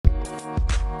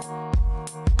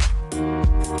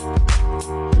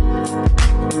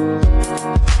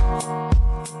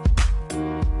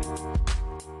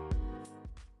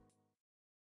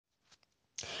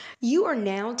are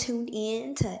now tuned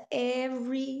in to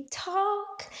Every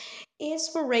Talk,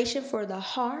 inspiration for the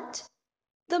heart,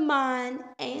 the mind,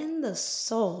 and the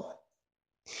soul.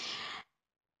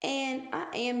 And I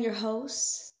am your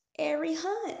host, Ari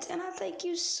Hunt, and I thank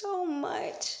you so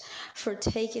much for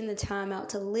taking the time out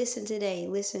to listen today.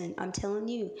 Listen, I'm telling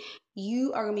you,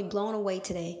 you are going to be blown away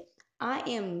today. I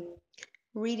am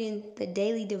reading the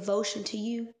daily devotion to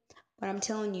you, but I'm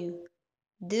telling you,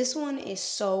 this one is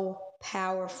so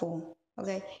powerful.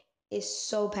 Okay? It's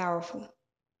so powerful.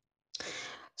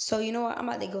 So you know what? I'm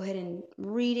about to go ahead and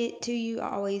read it to you. You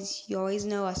always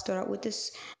know I start out with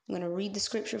this. I'm gonna read the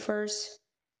scripture first,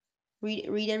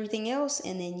 read everything else,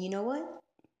 and then you know what?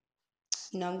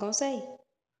 You know what I'm gonna say,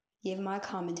 give my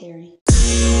commentary.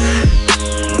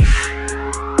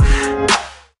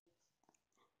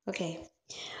 Okay,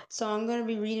 so I'm gonna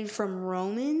be reading from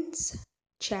Romans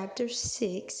chapter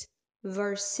 6,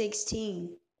 verse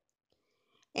 16,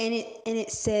 and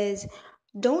it says,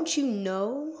 "Don't you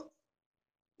know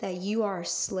that you are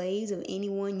slaves of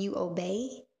anyone you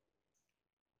obey?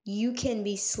 You can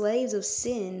be slaves of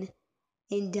sin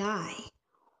and die,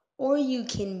 or you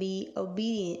can be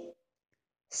obedient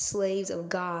slaves of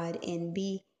God and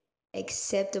be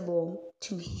acceptable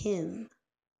to Him."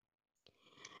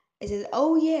 It says,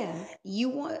 "Oh yeah, you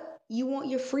want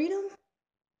your freedom?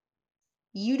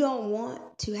 You don't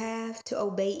want to have to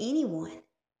obey anyone.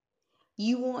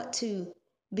 You want to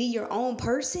be your own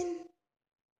person,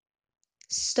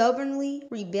 stubbornly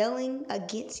rebelling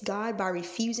against God by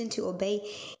refusing to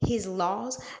obey His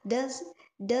laws does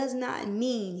not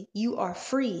mean you are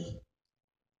free.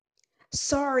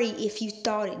 Sorry if you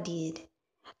thought it did.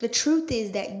 The truth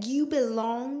is that you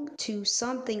belong to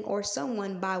something or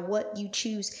someone by what you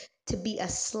choose to be a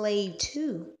slave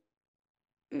to.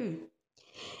 Mm.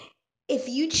 If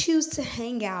you choose to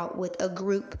hang out with a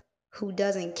group who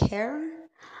doesn't care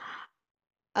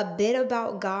a bit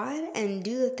about God and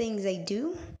do the things they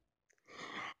do,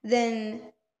 then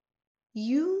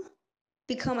you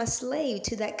become a slave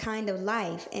to that kind of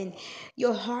life and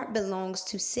your heart belongs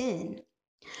to sin.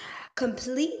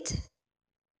 Complete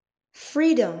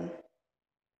freedom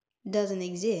doesn't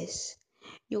exist.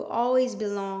 You'll always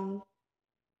belong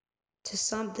to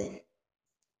something.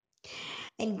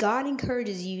 And God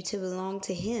encourages you to belong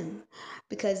to Him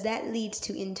because that leads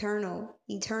to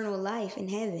eternal life in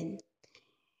heaven.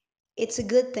 It's a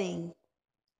good thing.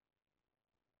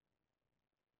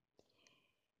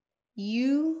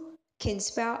 You can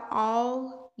spout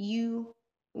all you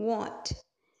want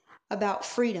about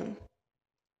freedom.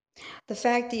 The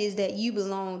fact is that you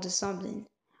belong to something.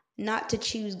 Not to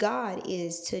choose God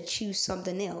is to choose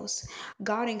something else.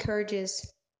 God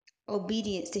encourages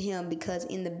obedience to Him because,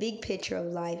 in the big picture of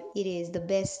life, it is the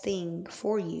best thing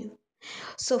for you.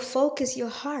 So, focus your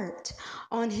heart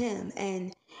on Him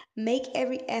and make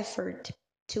every effort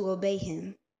to obey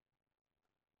Him.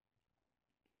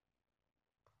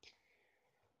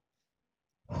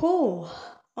 Whew.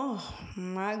 Oh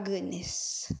my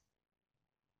goodness.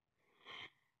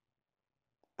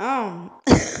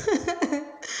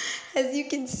 As you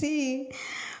can see,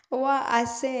 why I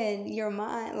said your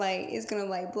mind, like, it's gonna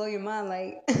like blow your mind,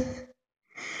 like,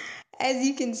 as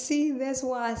you can see, that's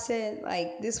why I said,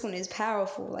 like, this one is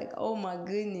powerful. Like, oh my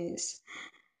goodness.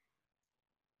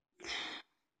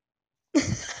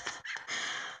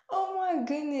 Oh my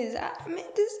goodness. I mean,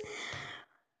 this.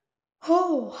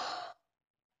 Oh.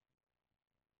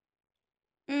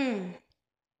 Mm.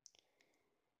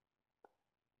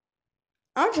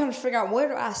 I'm trying to figure out where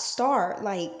do I start.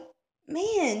 Like,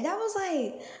 man, that was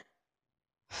like.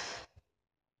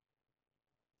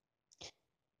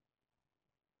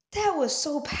 That was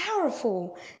so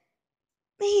powerful.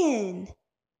 Man.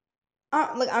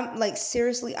 I'm like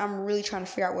seriously, I'm really trying to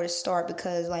figure out where to start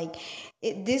because like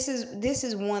this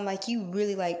is one like you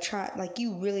really like try like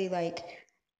you really like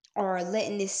are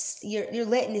letting this you're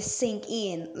letting this sink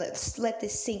in. Let's let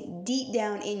this sink deep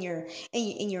down in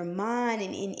your mind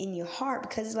and in your heart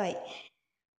because it's like,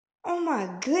 oh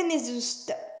my goodness,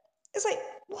 it's like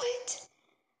what?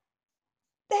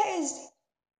 That is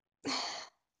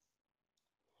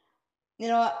you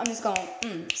know what? I'm just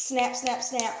going snap, snap,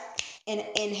 snap,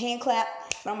 and hand clap.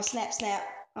 But I'm gonna snap, snap.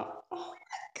 Oh my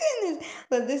goodness!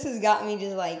 But this has got me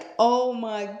just like, oh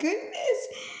my goodness,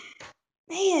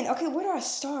 man. Okay, where do I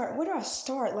start? Where do I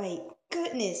start? Like,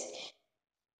 goodness,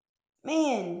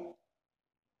 man.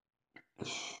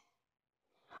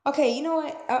 Okay, you know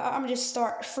what? I'm just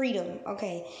start freedom.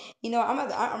 Okay, you know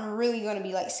I'm really gonna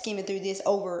be like skimming through this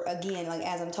over again, like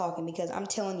as I'm talking, because I'm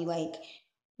telling you, like,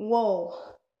 whoa,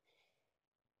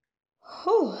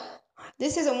 whew.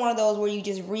 This isn't one of those where you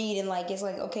just read and like it's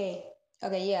like okay,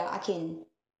 okay, yeah, I can.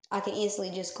 I can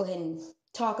instantly just go ahead and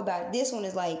talk about it. This one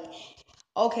is like,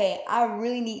 okay, I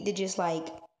really need to just like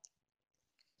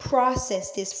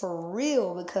process this for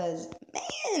real because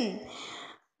man,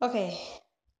 okay,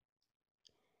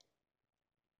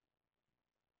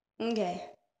 okay,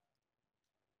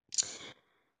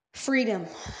 freedom.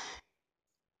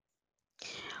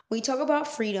 When you talk about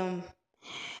freedom,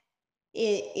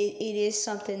 it is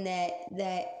something that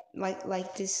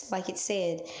like this like it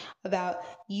said about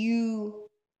you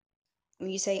when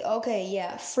you say okay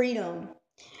yeah freedom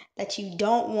that you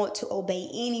don't want to obey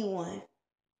anyone.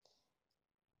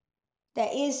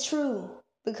 That is true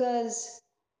because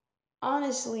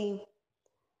honestly,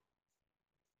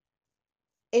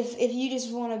 if you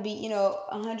just want to be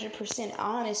 100%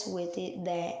 honest with it,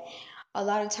 that a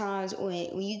lot of times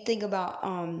when you think about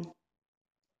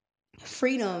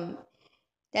freedom,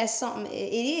 that's something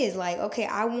it is like okay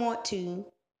I want to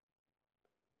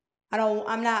I don't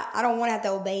want to have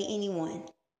to obey anyone.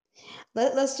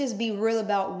 Let's just be real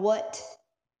about what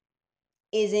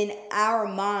is in our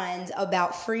minds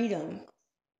about freedom.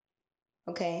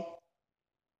 Okay,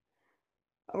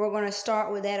 we're going to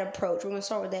start with that approach. We're going to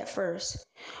start with that first.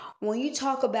 When you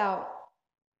talk about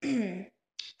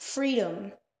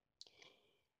freedom,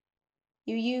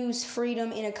 you use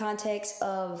freedom in a context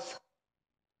of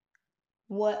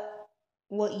what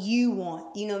what you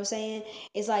want. You know what I'm saying?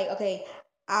 It's like, okay,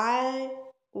 I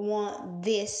want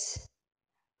this.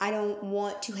 I don't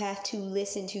want to have to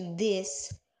listen to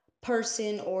this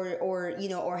person or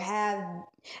or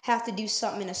have to do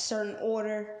something in a certain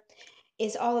order.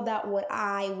 It's all about what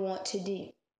I want to do.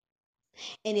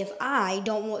 And if I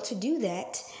don't want to do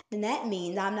that, then that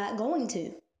means I'm not going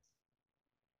to.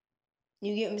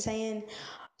 You get what I'm saying?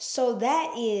 So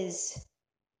that is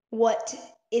what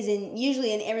is in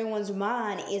usually in everyone's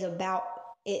mind is about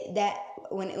it that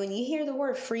when you hear the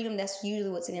word freedom, that's usually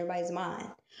what's in everybody's mind.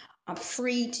 I'm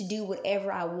free to do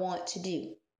whatever I want to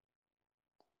do.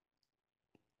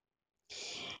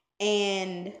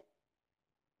 And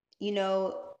you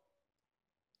know,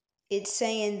 it's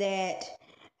saying that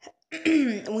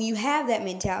when you have that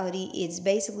mentality, it's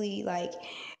basically like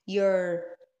you're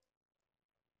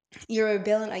you're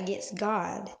rebelling against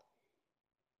God.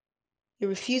 You're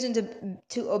refusing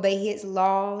to obey His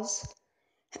laws.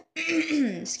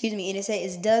 Excuse me, and it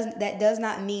says that does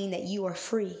not mean that you are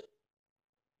free.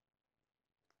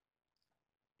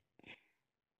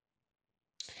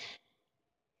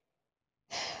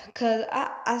 Cause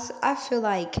I I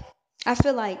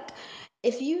feel like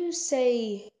if you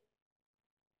say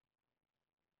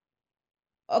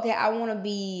okay, I want to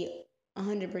be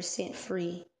 100%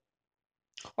 free,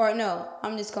 or no,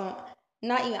 I'm just going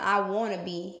not even I want to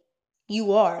be.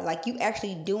 You are like you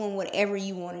actually doing whatever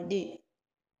you want to do,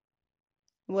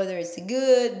 whether it's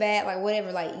good, bad, like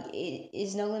whatever. Like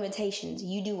it's no limitations.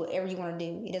 You do whatever you want to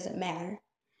do. It doesn't matter.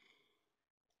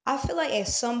 I feel like at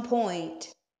some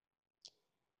point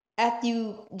after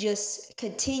you just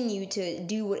continue to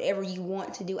do whatever you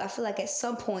want to do, I feel like at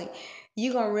some point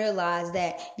you're gonna realize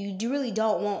that really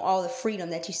don't want all the freedom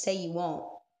that you say you want.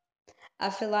 I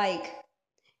feel like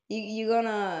you're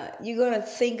gonna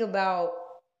think about.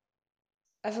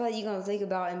 I feel like you're gonna think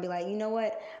about and be like, you know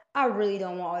what? I really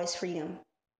don't want all this freedom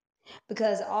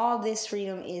because all this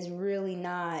freedom is really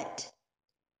not.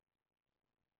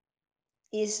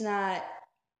 It's not.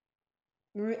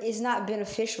 It's not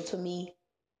beneficial to me.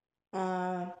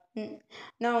 Uh,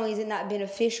 Not only is it not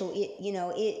beneficial,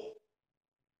 it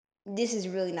this is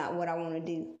really not what I want to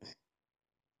do.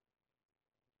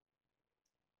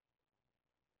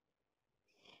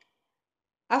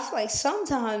 I feel like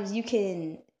sometimes you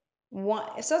can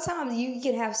want sometimes you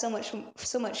can have so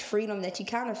much freedom that you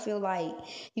kind of feel like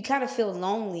you kind of feel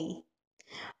lonely.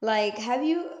 Like have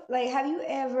you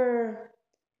ever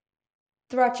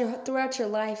throughout your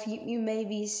life you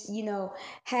maybe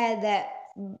had that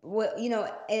what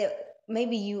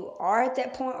maybe you are at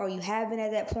that point or you have been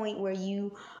at that point where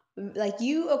you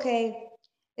okay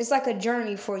it's like a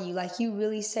journey for you like you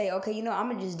really say okay I'm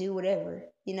gonna just do whatever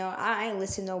I ain't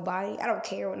listen to nobody. I don't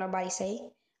care what nobody say.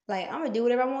 Like I'm gonna do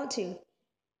whatever I want to.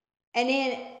 And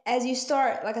then as you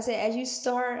start like I said as you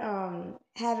start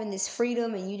having this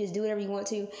freedom and you just do whatever you want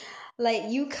to, like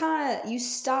you kind of you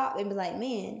stop and be like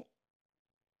man,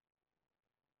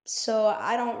 so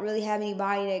I don't really have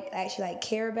anybody that actually like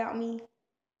care about me.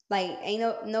 Like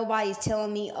ain't nobody's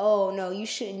telling me, "Oh, no, you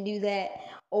shouldn't do that."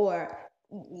 Or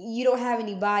you don't have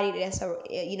anybody that's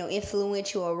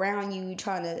influential around you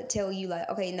trying to tell you like,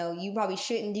 "Okay, no, you probably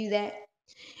shouldn't do that."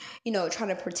 Trying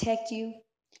to protect you.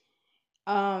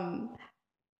 Um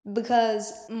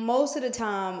because most of the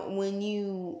time when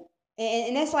you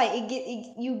And that's like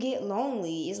you get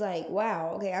lonely. It's like,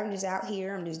 wow, okay, I'm just out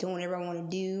here, I'm just doing whatever I want to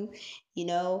do, you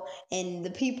know. And the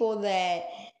people that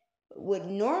would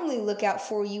normally look out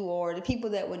for you, or the people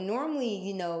that would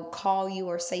normally, call you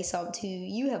or say something to you,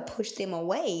 you have pushed them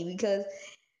away because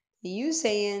you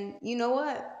saying, you know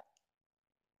what,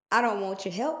 I don't want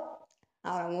your help.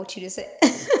 I don't want you to say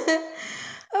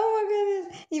oh my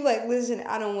goodness, you like, listen,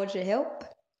 I don't want your help.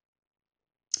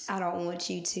 I don't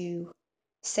want you to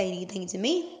say anything to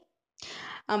me.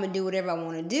 I'm gonna do whatever I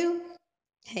want to do.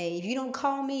 Hey, if you don't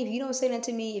call me, if you don't say that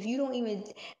to me, if you don't even,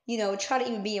 try to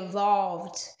even be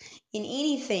involved in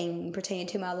anything pertaining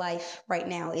to my life right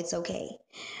now, it's okay.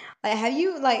 Have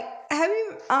you ever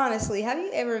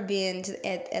been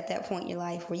at that point in your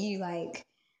life where you like,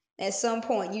 at some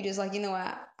point you just like,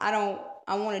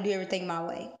 I want to do everything my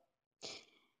way,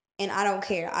 and I don't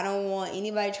care. I don't want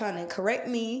anybody trying to correct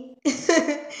me.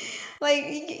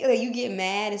 Like you get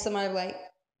mad and somebody like,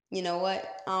 you know what?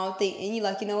 I don't think, and you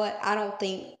like, you know what? I don't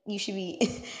think you should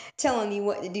be telling me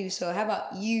what to do. So how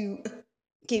about you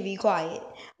can be quiet?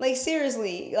 Like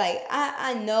seriously, like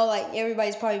I know like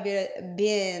everybody's probably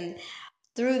been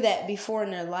through that before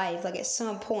in their life, like at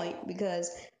some point,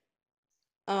 because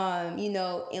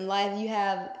in life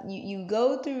you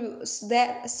go through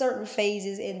that certain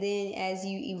phases, and then as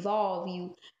you evolve,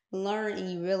 you learn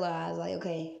and you realize like,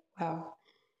 okay, wow,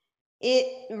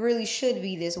 it really should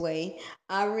be this way.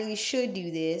 I really should do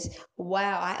this.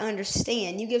 Wow, I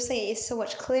understand. You give saying it's so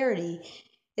much clarity.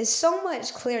 It's so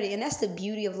much clarity, and that's the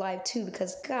beauty of life too,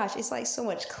 because gosh, it's like so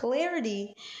much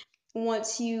clarity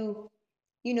once you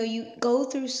go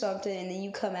through something and then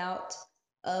you come out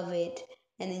of it,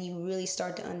 and then you really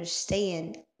start to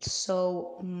understand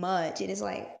so much, and it's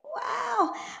like,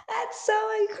 wow, that's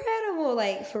so incredible,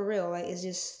 like for real, like it's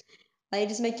just like, it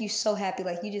just makes you so happy,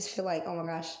 like you just feel like, oh my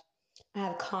gosh, I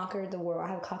have conquered the world,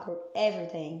 I have conquered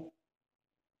everything,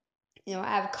 I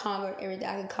have conquered everything,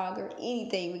 I can conquer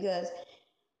anything, because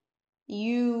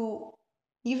you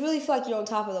you really feel like you're on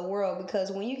top of the world,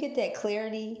 because when you get that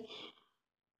clarity,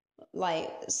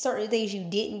 like certain things you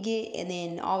didn't get, and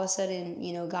then all of a sudden,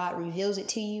 God reveals it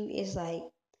to you, it's like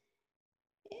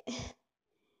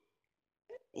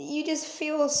you just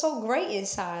feel so great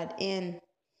inside. And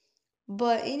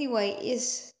but anyway,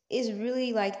 it's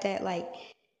really like that, like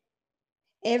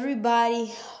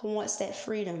everybody wants that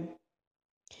freedom.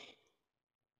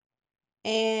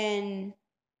 And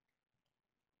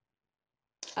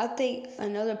I think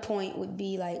another point would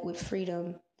be like with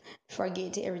freedom, before I get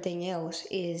into everything else,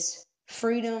 is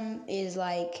freedom is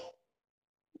like,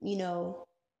 you know,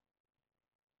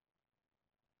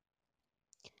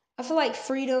 I feel like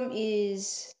freedom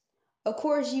is, of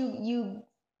course, you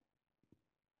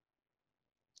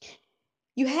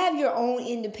have your own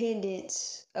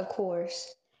independence, of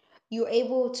course. You're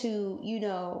able to,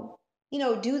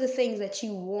 do the things that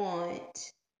you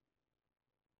want,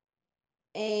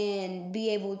 and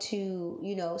be able to,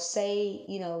 say,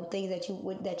 things that you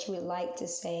would like to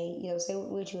say, say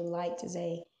what you would like to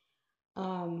say.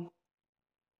 Um,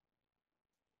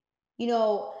 you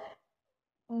know,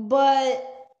 but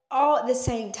all at the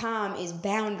same time is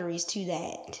boundaries to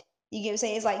that. You get what I'm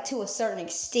saying? It's like to a certain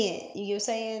extent. You get what I'm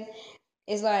saying?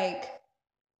 It's like,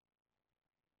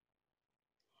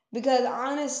 because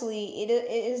honestly,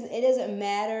 it doesn't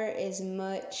matter as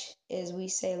much as we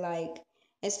say, like,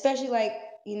 especially like,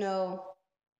 you know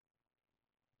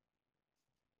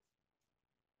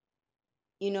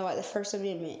like the First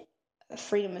Amendment,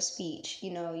 freedom of speech,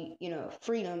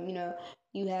 freedom,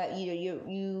 you have,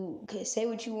 you can say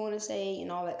what you want to say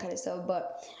and all that kind of stuff,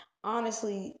 but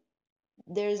honestly,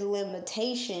 there's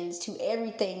limitations to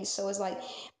everything. So it's like,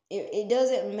 it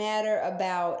doesn't matter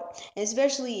about,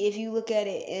 especially if you look at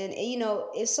it, and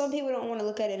if some people don't want to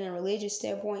look at it in a religious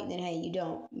standpoint, then hey, you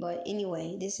don't. But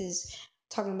anyway, this is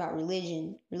talking about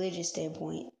religious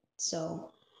standpoint.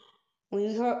 So when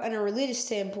you go on a religious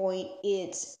standpoint,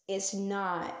 it's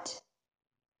not,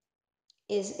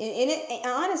 and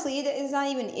honestly, it's not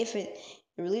even, if it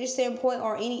a religious standpoint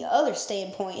or any other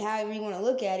standpoint, however you want to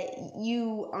look at it,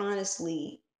 you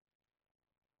honestly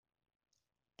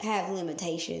have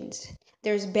limitations.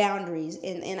 There's boundaries,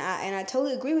 and I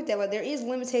totally agree with that. But there is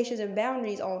limitations and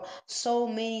boundaries on so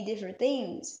many different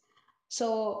things.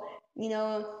 So,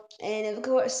 and of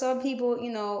course, some people,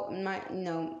 might,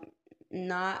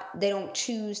 not, they don't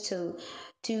choose to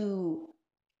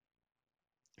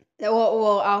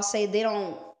well, I'll say they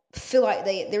don't feel like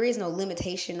there is no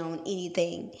limitation on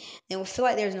anything. They don't feel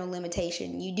like there's no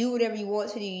limitation. You do whatever you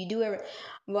want to do. You do whatever,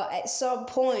 but at some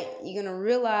point you're gonna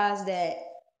realize that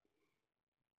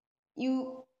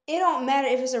you it don't matter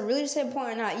if it's a religious standpoint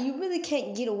or not. You really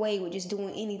can't get away with just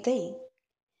doing anything.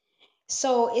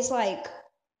 So it's like,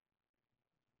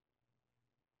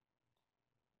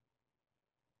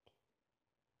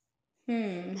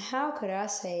 how could I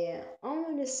say it? I'm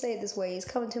gonna just say it this way. It's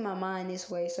coming to my mind this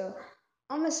way. So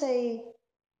I'm gonna say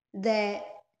that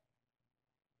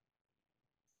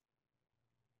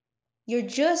you're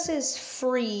just as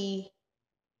free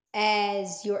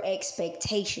as your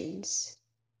expectations.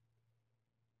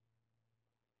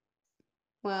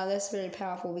 Wow, that's really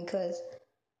powerful because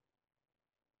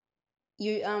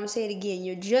you say it again,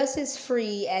 you're just as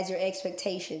free as your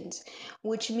expectations,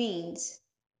 which means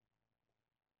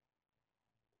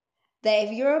that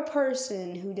if you're a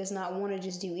person who does not want to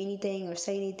just do anything or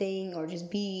say anything or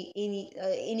just be in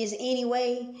just any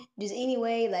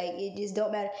way, like it just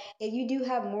don't matter. If you do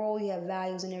have moral, you have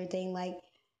values and everything, like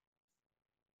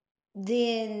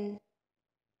then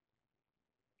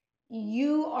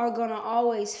you are gonna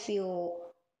always feel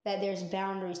that there's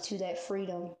boundaries to that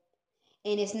freedom,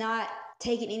 and it's not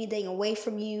taking anything away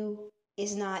from you.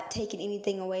 It's not taking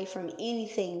anything away from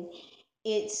anything.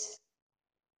 It's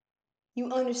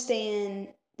you understand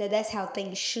that that's how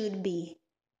things should be.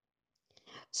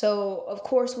 So, of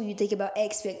course, when you think about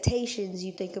expectations,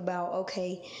 you think about,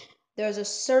 okay, there's a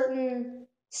certain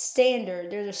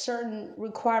standard, there's a certain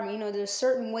requirement, there's a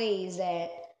certain way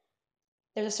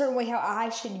how I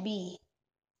should be.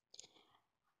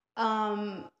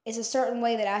 It's a certain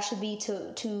way that I should be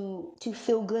to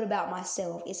feel good about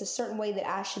myself. It's a certain way that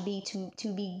I should be to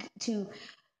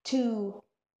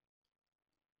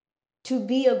to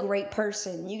be a great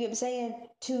person. You get what I'm saying?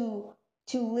 To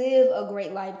live a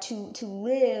great life, to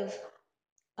live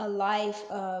a life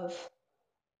of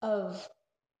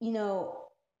you know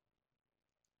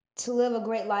to live a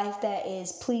great life that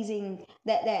is pleasing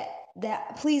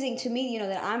that pleasing to me,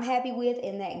 that I'm happy with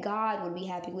and that God would be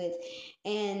happy with.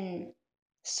 And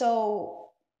so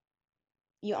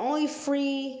you're only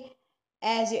free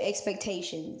as your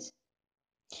expectations.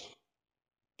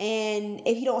 And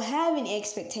if you don't have any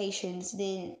expectations,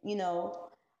 then,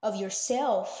 of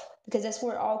yourself, because that's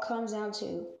where it all comes down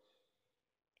to.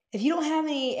 If you don't have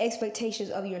any expectations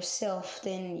of yourself,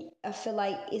 then I feel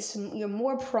like you're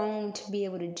more prone to be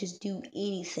able to just do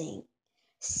anything,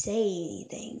 say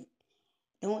anything,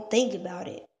 don't think about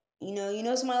it.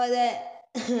 Somebody like that.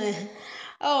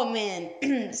 Oh man,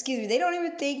 excuse me. They don't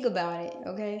even think about it.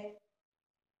 Okay.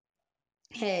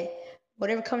 Hey,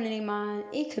 whatever comes to their mind,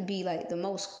 it could be like the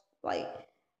most like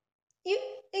you.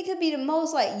 It could be the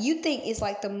most like you think it's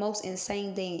like the most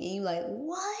insane thing, and you like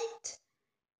what?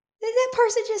 Did that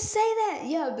person just say that?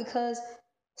 Yeah, because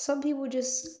some people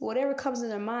just, whatever comes in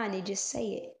their mind, they just say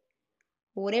it.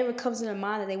 Whatever comes in their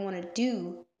mind that they want to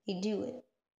do, they do it.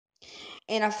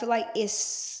 And I feel like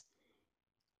it's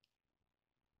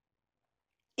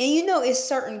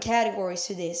certain categories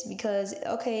to this because,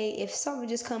 okay, if something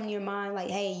just come in your mind,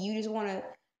 like, hey, you just want to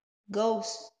go,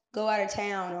 go out of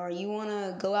town, or you want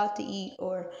to go out to eat,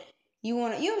 or you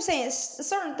want to, what I'm saying?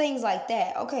 Certain things like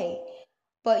that, okay.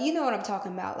 But you know what I'm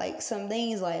talking about. Like some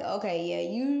things like, okay, yeah,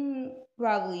 you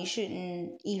probably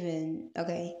shouldn't even,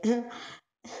 okay.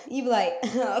 You be like,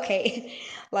 okay,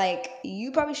 like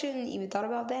you probably shouldn't even thought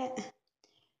about that.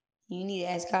 You need to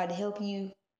ask God to help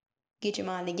you get your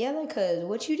mind together because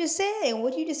what you just said and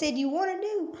what you just said you want to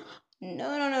do.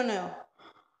 No, no, no, no.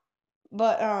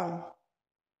 But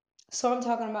so I'm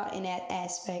talking about in that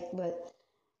aspect, but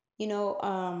you know,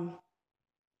 um,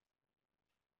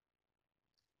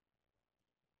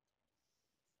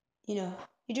 you're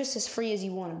just as free as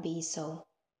you want to be. So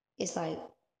it's like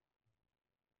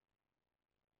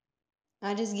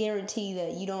I just guarantee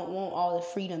that you don't want all the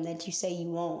freedom that you say you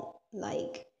want.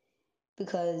 Like,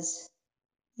 because,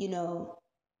 you know,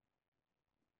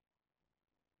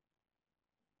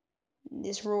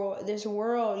 this world, there's a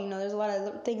lot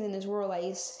of things in this world,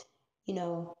 like you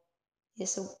know,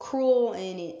 it's some cruel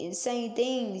and insane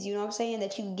things, you know what I'm saying,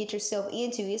 that you can get yourself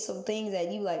into. It's some things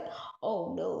that you like,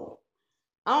 oh no,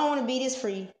 I don't want to be this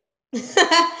free.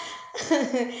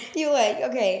 You're like,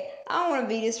 okay, I don't want to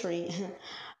be this free.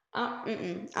 I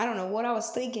don't know what I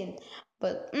was thinking,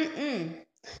 but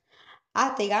I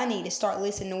think I need to start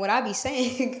listening to what I be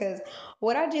saying because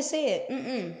what I just said,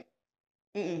 you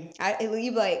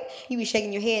be like you be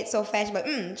shaking your head so fast, but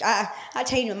I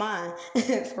changed my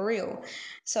mind for real.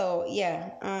 So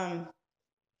yeah,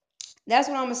 that's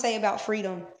what I'm gonna say about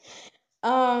freedom.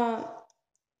 Um,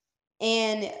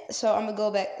 and so I'm gonna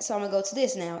go back. So I'm gonna go to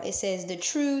this now. It says the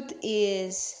truth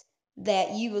is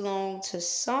that you belong to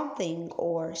something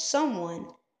or someone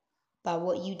by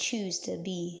what you choose to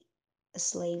be a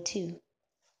slave to.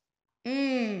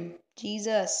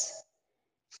 Jesus.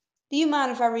 Do you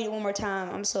mind if I read it one more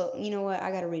time? You know what?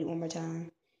 I gotta read it one more time.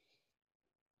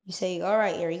 You say, all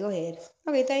right, Ari, go ahead.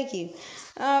 Okay, thank you.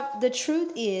 The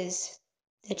truth is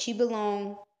that you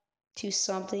belong to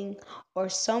something or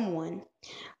someone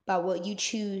by what you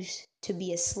choose to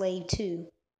be a slave to.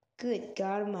 Good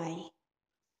God Almighty.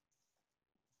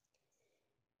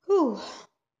 Whew.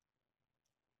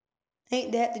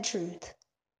 Ain't that the truth?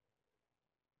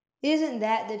 Isn't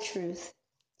that the truth?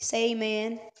 Say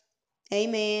amen.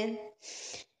 Amen.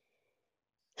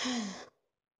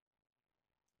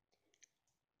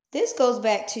 This goes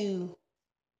back to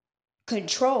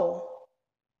control.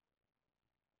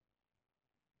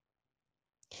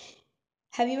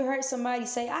 Have you ever heard somebody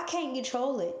say, I can't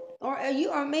control it?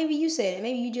 Or maybe you said it.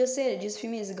 Maybe you just said it just a few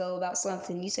minutes ago about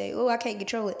something. You say, oh, I can't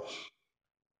control it.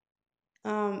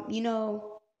 You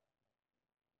know,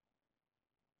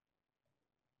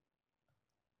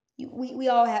 we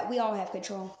all have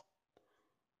control.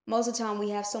 Most of the time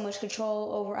we have so much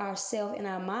control over ourselves and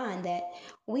our mind that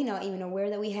we not even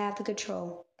aware that we have the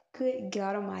control. Good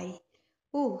God Almighty.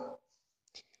 Ooh.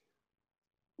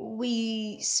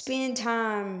 We spend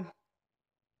time,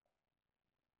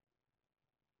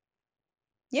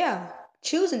 yeah,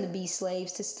 choosing to be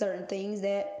slaves to certain things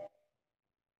that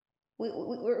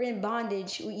we're in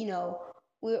bondage.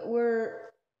 We're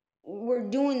we're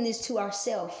doing this to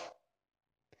ourselves.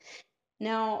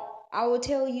 Now, I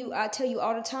tell you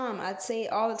all the time, I'd say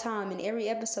it all the time in every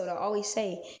episode. I always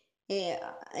say, yeah,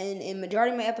 and in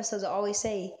majority of my episodes, I always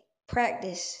say,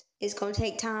 practice. It's gonna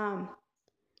take time,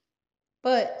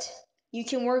 but you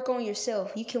can work on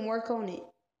yourself. You can work on it.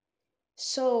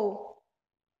 So,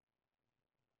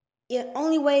 yeah,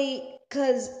 only way,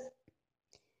 cause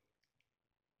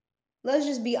let's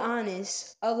just be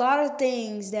honest. A lot of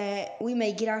things that we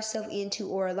may get ourselves into,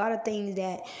 or a lot of things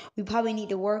that we probably need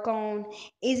to work on,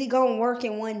 is it gonna work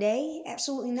in one day?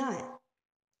 Absolutely not.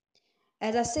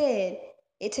 As I said,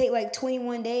 it take like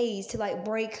 21 days to like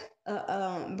break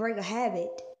a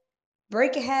habit.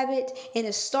 Break a habit and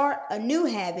to start a new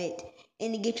habit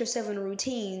and to get yourself in a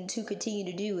routine to continue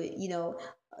to do it,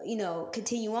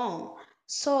 continue on.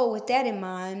 So with that in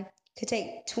mind, could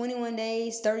take 21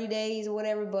 days, 30 days or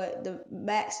whatever, but the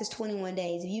max is 21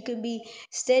 days. If you can be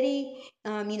steady,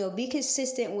 be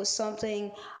consistent with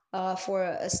something for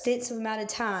a extensive amount of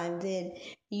time, then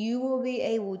you will be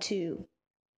able to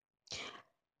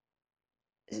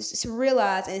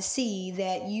realize and see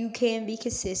that you can be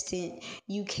consistent.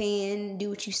 You can do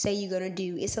what you say you're going to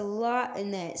do. It's a lot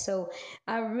in that. So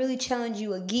I really challenge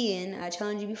you again. I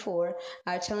challenged you before.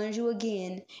 I challenge you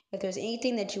again. If there's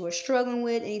anything that you are struggling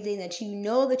with, anything that you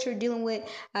know that you're dealing with,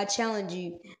 I challenge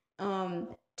you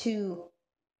to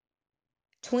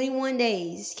 21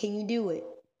 days. Can you do it?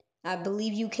 I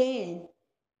believe you can.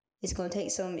 It's going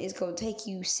to take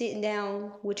you sitting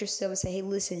down with yourself and say, hey,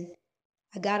 listen,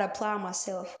 I gotta apply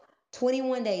myself.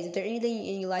 21 days. If there's anything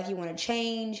in your life you want to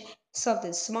change,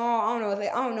 something small. I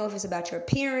don't know if it's about your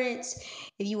appearance.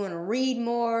 If you want to read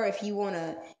more, if you want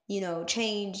to,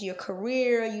 change your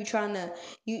career.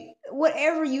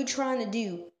 Whatever you trying to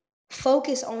do,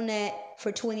 focus on that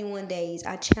for 21 days.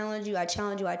 I challenge you. I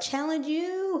challenge you. I challenge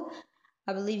you.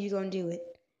 I believe you're gonna do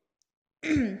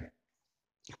it.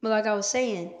 But like I was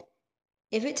saying,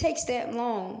 if it takes that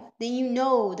long, then you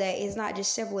know that it's not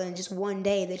just simple in just one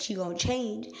day that you're going to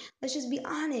change. Let's just be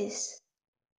honest.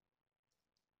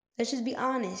 Let's just be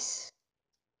honest.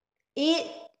 It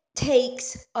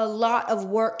takes a lot of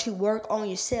work to work on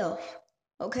yourself.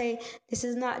 Okay? This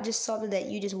is not just something that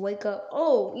you just wake up,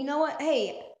 oh, you know what?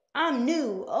 Hey, I'm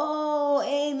new. Oh,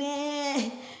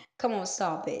 amen. Come on,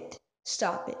 stop it.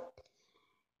 Stop it.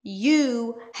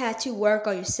 You have to work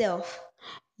on yourself.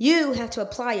 You have to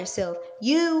apply yourself.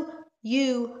 You.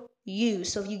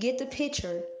 So if you get the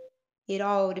picture, it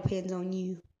all depends on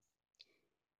you.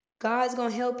 God's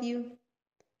gonna help you.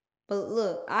 But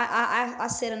look, I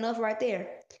said enough right there.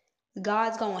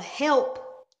 God's gonna help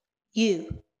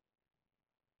you.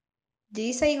 Did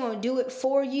he say he's gonna do it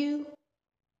for you?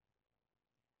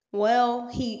 Well,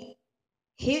 he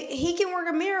can work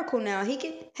a miracle now. He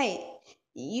can, hey,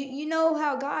 you know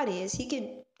how God is. He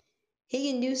can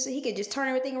just turn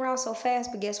everything around so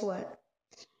fast, but guess what?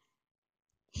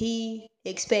 He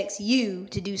expects you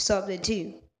to do something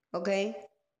too. Okay?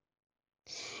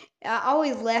 I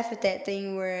always laugh at that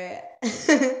thing where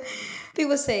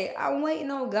people say, I'm waiting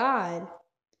on God.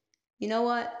 You know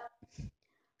what?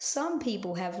 Some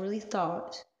people have really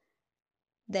thought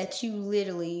that you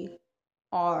literally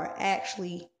are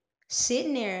actually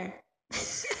sitting there.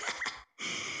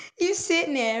 You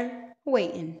sitting there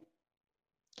waiting.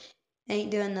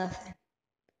 Ain't doing nothing.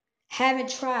 Haven't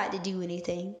tried to do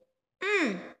anything.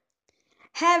 Mm.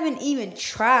 haven't even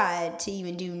tried to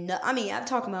even do no, I mean, I'm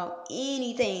talking about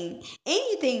anything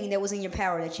that was in your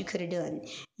power that you could have done.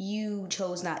 You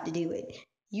chose not to do it.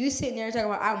 You sitting there talking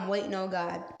about I'm waiting on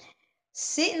God.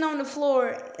 Sitting on the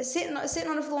floor, sitting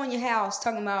on the floor in your house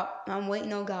talking about I'm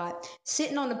waiting on God.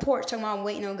 Sitting on the porch talking about I'm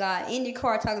waiting on God. In your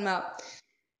car talking about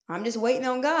I'm just waiting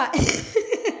on God.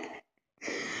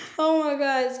 Oh my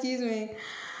God, excuse me.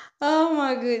 Oh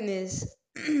my goodness.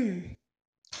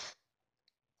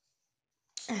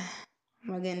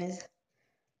 My goodness.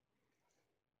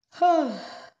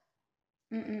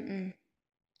 Mm-mm-mm.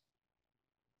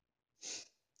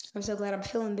 I'm so glad I'm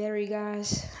feeling better, you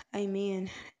guys. Amen.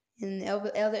 In the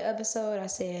other episode, I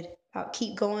said I'll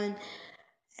keep going.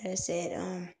 And I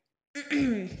said,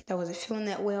 I wasn't feeling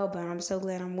that well, but I'm so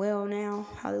glad I'm well now.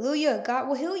 Hallelujah. God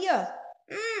will heal you.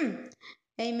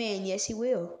 Amen. Yes, He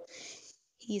will.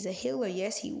 He's a healer.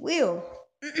 Yes, He will.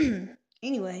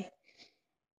 Anyway,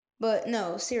 but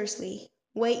no, seriously,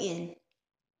 waiting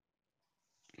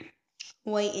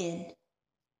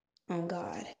on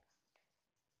God.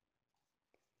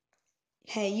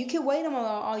 Hey, you can wait on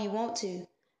all you want to,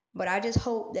 but I just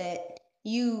hope that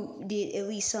you did at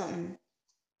least something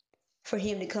for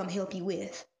Him to come help you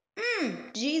with.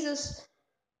 Jesus,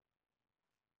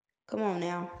 come on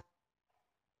now.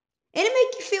 And it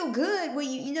make you feel good when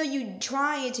you know you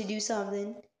trying to do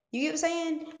something. You get what I'm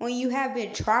saying? When you have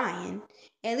been trying,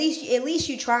 at least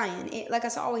you trying. Like I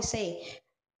always say,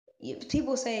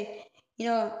 people say, you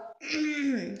know,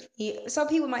 some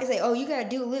people might say, "Oh, you gotta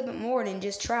do a little bit more than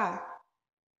just try."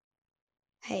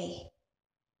 Hey,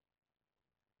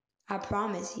 I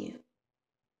promise you,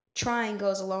 trying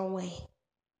goes a long way.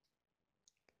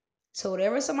 So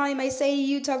whatever somebody may say to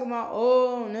you, talking about,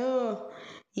 "Oh no,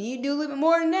 you need to do a little bit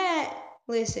more than that."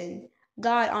 Listen,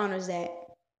 God honors that.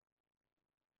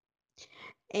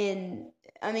 And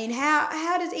I mean,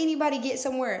 how does anybody get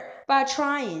somewhere? By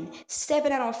trying,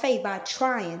 stepping out on faith, by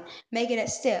trying, making that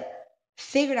step,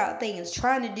 figuring out things,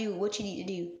 trying to do what you need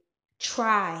to do.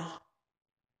 Try.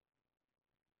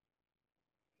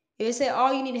 If it said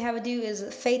all you need to have to do is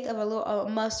faith of a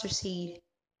mustard seed,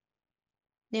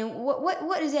 then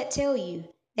what does that tell you?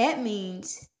 That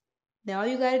means that all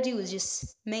you got to do is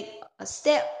just make a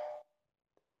step.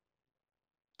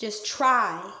 Just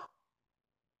try.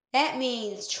 That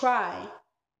means try.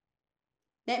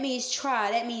 That means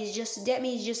try. That means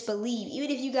just believe. Even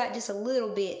if you got just a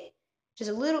little bit, just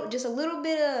a little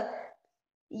bit of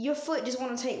your foot just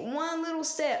want to take one little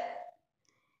step.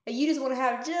 And you just want to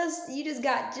have you just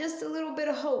got just a little bit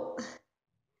of hope.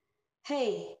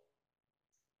 Hey,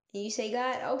 and you say,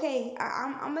 God, okay,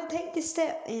 I'm gonna take this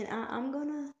step and I'm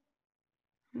gonna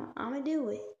do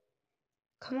it.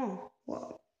 Come on.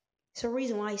 Well, it's a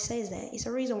reason why He says that. It's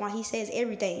a reason why He says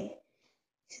everything.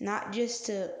 It's not just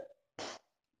to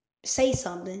say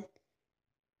something.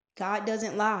 God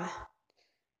doesn't lie.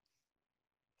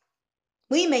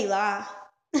 We may lie.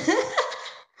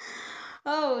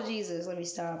 Oh, Jesus, let me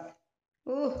stop.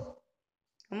 Ooh,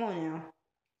 come on now.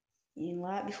 You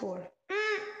lied before.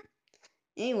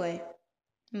 Anyway,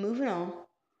 moving on.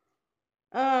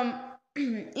 Um,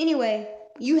 anyway,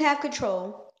 you have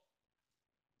control.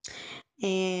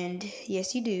 And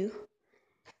yes, you do.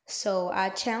 So I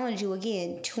challenge you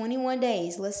again 21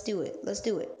 days. Let's do it. Let's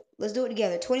do it. Let's do it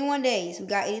together. 21 days. We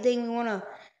got anything we want to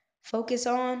focus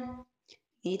on?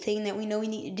 Anything that we know we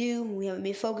need to do, we haven't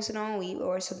been focusing on,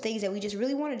 or some things that we just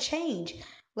really want to change.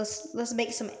 Let's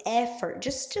make some effort.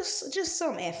 Just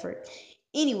some effort.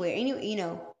 Anywhere,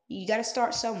 you got to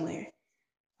start somewhere.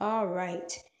 All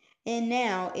right. And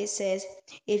now it says,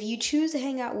 if you choose to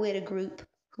hang out with a group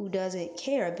who doesn't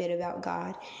care a bit about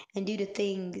God and do the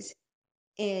things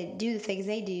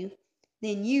they do,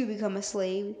 then you become a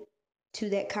slave to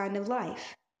that kind of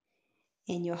life,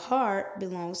 and your heart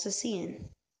belongs to sin.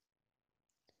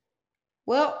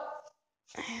 Well,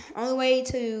 only way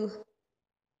to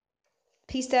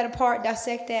piece that apart,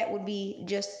 dissect that would be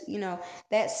just,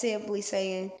 that simply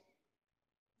saying,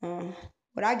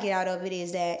 what I get out of it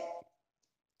is that,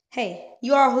 hey,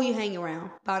 you are who you hang around,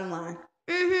 bottom line.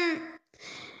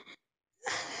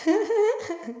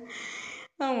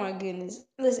 Oh my goodness.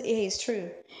 Listen, it is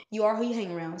true. You are who you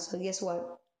hang around. So guess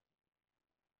what?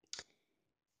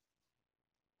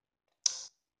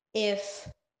 If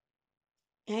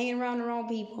you're hanging around the wrong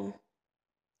people,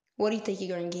 what do you think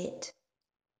you're going to get?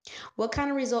 What kind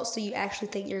of results do you actually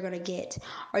think you're going to get?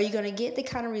 Are you going to get the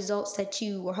kind of results that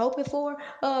you were hoping for?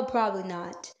 Probably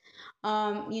not.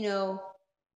 Um, you know,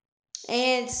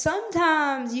 and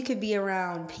sometimes you could be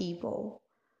around people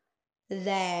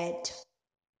that,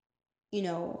 you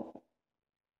know,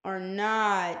 are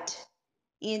not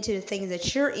into the things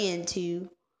that you're into,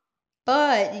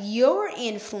 But your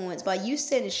influence, by you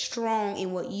standing strong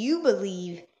in what you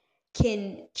believe,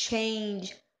 can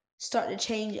start to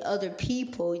change other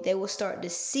people. They will start to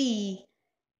see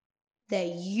that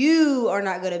you are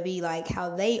not going to be like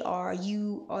how they are.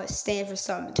 You are stand for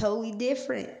something totally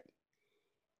different.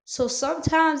 So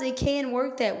sometimes it can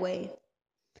work that way.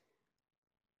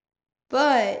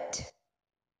 But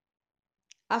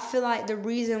I feel like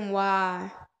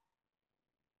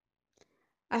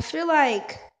I feel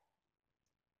like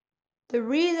the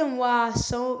reason why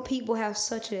some people have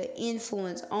such an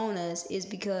influence on us is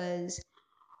because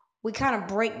we kind of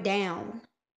break down.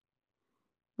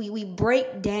 We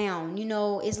break down.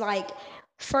 It's like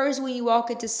first when you walk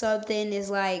into something, it's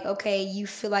like, okay, you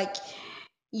feel like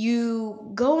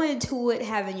you go into it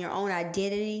having your own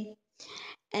identity.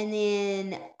 And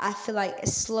then I feel like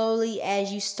slowly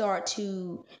as you start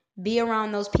to be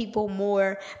around those people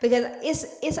more, because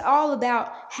it's all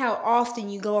about how often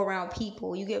you go around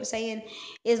people. You get what I'm saying?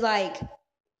 It's like,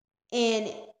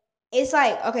 and it's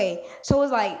like, okay, so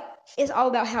it's like it's all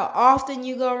about how often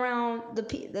you go around the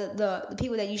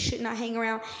people that you should not hang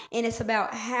around, and it's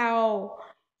about how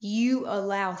you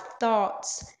allow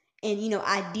thoughts and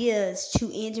ideas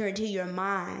to enter into your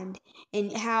mind,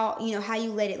 and how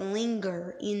you let it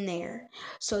linger in there.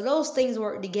 So those things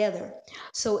work together.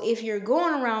 So if you're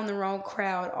going around the wrong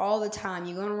crowd all the time,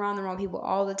 you're going around the wrong people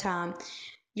all the time,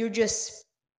 you're just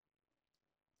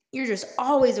you're just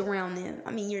always around them.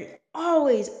 I mean, you're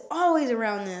always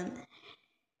around them.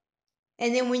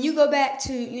 And then when you go back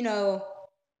to,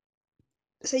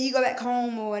 say you go back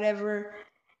home or whatever,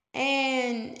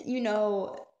 and,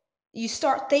 you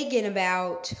start thinking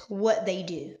about what they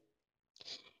do.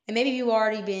 And maybe you've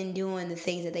already been doing the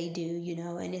things that they do,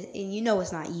 and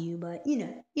it's not you, but,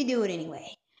 you do it anyway.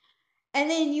 And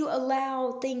then you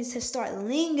allow things to start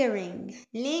lingering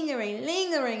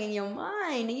in your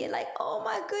mind. And you're like, oh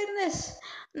my goodness.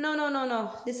 No, no, no,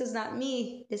 no. This is not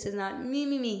me. This is not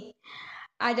me.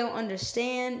 I don't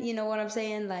understand. You know what I'm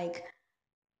saying? Like,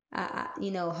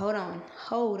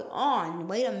 hold on.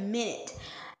 Wait a minute.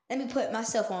 Let me put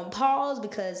myself on pause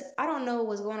because I don't know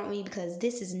what's going on with me because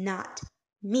this is not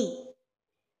me.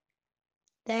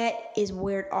 That is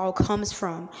where it all comes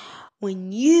from.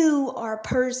 When you are a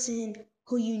person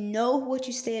who you know what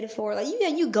you stand for, like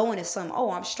you go into something. Oh,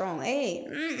 I'm strong. Hey,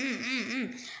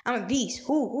 I'm a beast.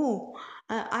 Ooh.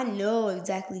 I know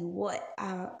exactly what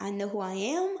I know who I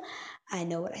am. I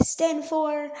know what I stand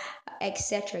for,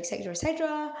 etc., etc.,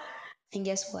 etc. And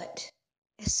guess what?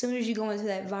 As soon as you go into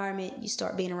that environment, you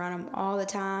start being around them all the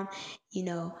time.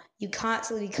 You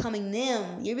constantly becoming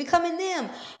them. You're becoming them,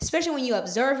 especially when you're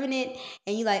observing it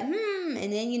and you like,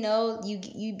 and then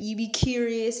you be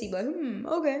curious. You be like,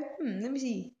 okay, let me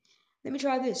see, let me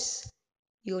try this.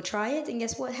 You'll try it, and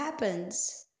guess what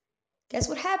happens? Guess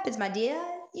what happens, my dear?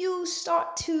 You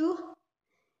start to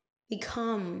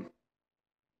become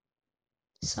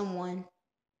someone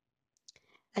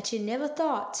that you never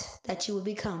thought that you would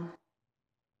become.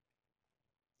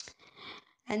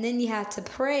 And then you have to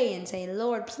pray and say,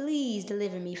 Lord, please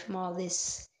deliver me from all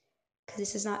this, because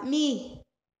this is not me.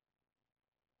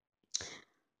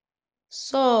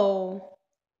 So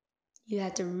you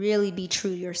have to really be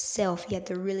true to yourself. You have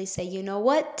to really say, you know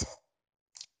what?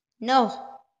 No.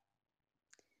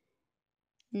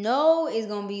 No is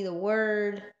going to be the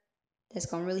word that's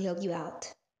going to really help you out.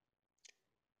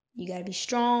 You got to be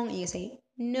strong. And you say,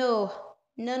 no,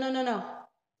 no, no, no, no.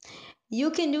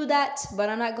 You can do that, but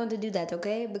I'm not going to do that,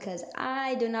 okay? Because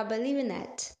I do not believe in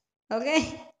that,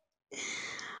 okay?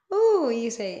 Ooh,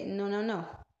 you say, no, no, no.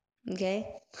 Okay?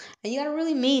 And you gotta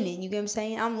really mean it. You get what I'm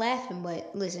saying? I'm laughing,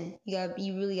 but listen, you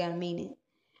really gotta mean it.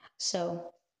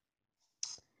 So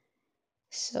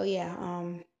yeah,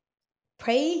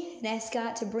 pray and ask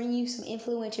God to bring you some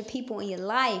influential people in your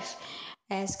life.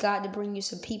 Ask God to bring you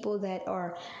some people that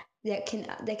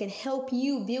can help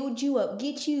you, build you up,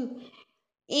 get you,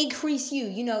 increase you.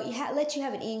 Let you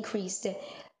have an increase.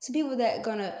 Some people that are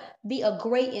gonna be a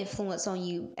great influence on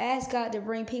you. Ask God to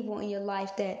bring people in your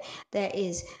life that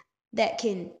is that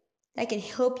can that can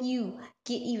help you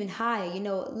get even higher.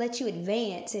 Let you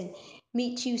advance and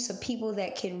meet you some people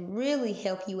that can really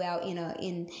help you out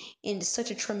in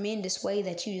such a tremendous way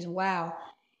that you just wow.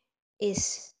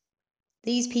 It's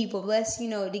these people, bless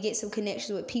to get some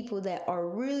connections with people that are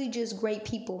really just great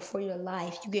people for your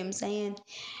life. You get what I'm saying?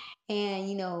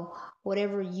 And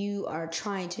whatever you are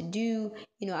trying to do,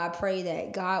 I pray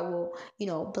that God will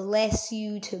bless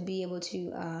you to be able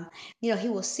to he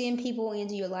will send people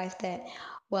into your life that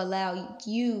will allow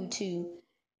you to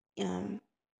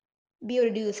be able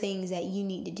to do the things that you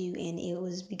need to do. And it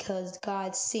was because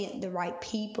God sent the right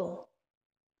people.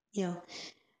 you know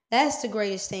That's the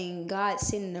greatest thing. God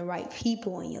sending the right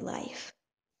people in your life.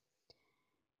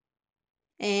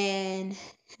 And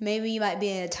maybe you might be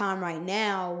in a time right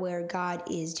now where God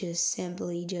is just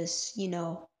simply just,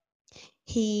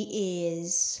 He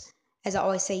is, as I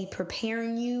always say,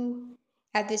 preparing you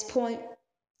at this point.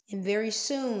 And very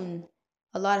soon,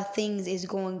 a lot of things is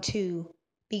going to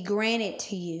be granted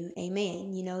to you.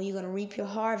 Amen. You're going to reap your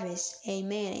harvest.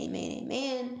 Amen. Amen.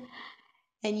 Amen.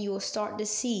 And you will start to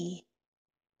see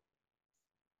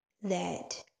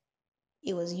that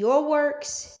it was your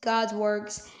works, God's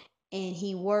works, and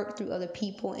He worked through other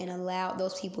people and allowed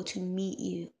those people to meet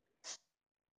you.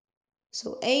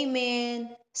 So,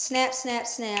 amen. Snap, snap,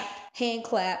 snap. Hand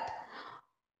clap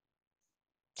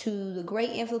to the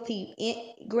great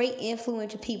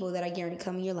influential people that are going to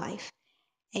come in your life.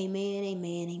 Amen,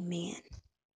 amen, amen.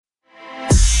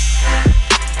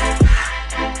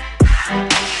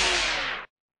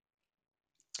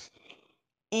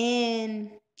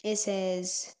 And it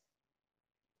says,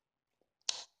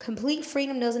 complete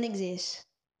freedom doesn't exist.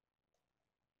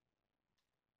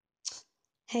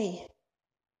 Hey,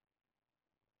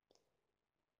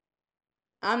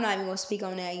 I'm not even going to speak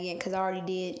on that again because I already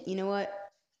did. You know what?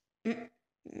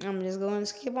 I'm just going to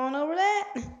skip on over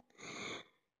that.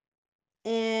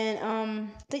 And I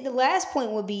think the last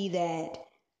point would be that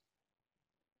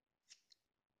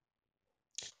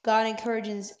God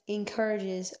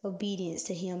encourages obedience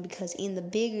to Him because in the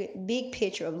big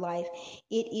picture of life,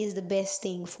 it is the best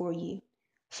thing for you.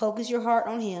 Focus your heart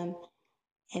on Him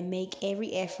and make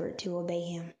every effort to obey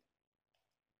Him.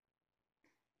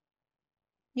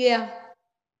 Yeah.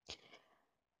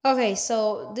 Okay,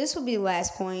 so this will be the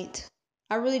last point.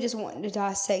 I really just wanted to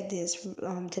dissect this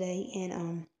today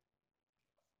and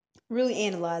really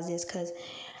analyze this because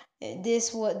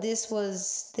this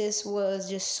was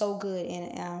just so good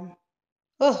and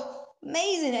oh,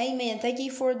 amazing. Amen. Thank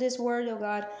you for this word, oh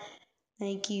God.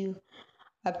 Thank you.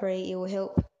 I pray it will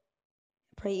help. I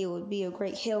pray it would be a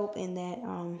great help in that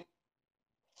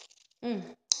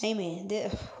amen.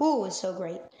 Who is so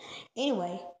great.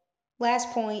 Anyway,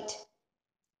 last point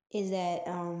is that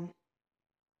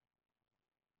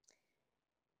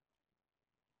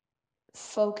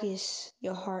focus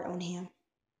your heart on Him.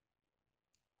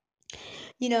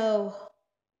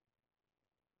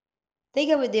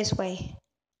 Think of it this way.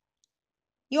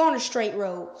 You're on a straight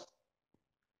road.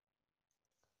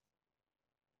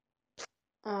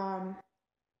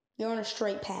 You're on a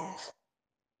straight path.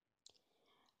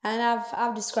 And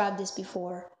I've described this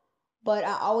before, but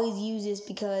I always use this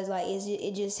because like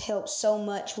it just helps so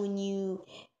much when you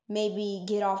maybe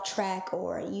get off track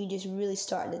or you just really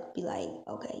start to be like,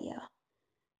 okay, yeah,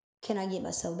 can I get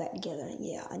myself back together?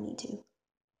 Yeah, I need to.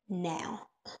 Now,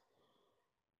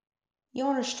 you're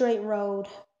on a straight road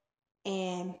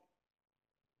and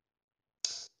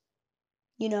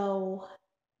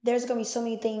there's going to be so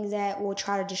many things that will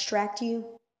try to distract you.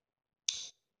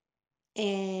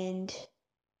 And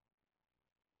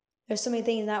there's so many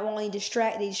things not only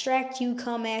distract you,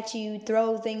 come at you,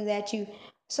 throw things at you.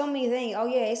 So many things. Oh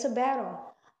yeah, it's a battle.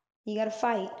 You got to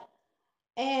fight.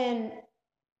 And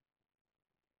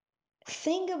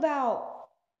think about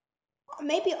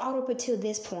maybe up until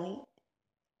this point,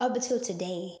 up until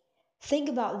today. Think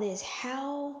about this.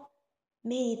 How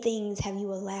many things have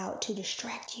you allowed to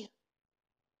distract you?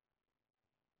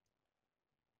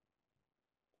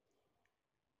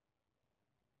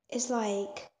 It's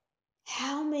like,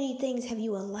 how many things have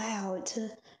you allowed to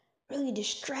really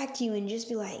distract you and just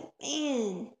be like,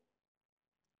 man,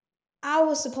 I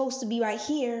was supposed to be right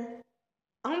here.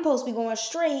 I'm supposed to be going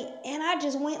straight, and I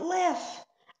just went left.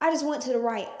 I just went to the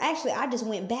right. Actually, I just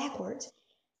went backwards.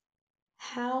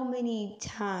 How many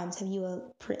times have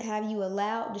you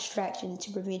allowed distractions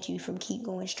to prevent you from keep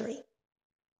going straight?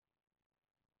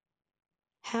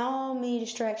 How many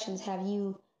distractions have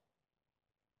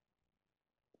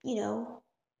you know,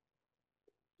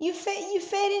 you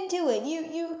fed into it.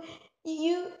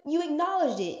 You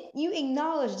acknowledged it. You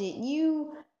acknowledged it.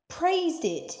 You praised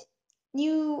it.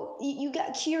 You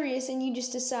got curious and you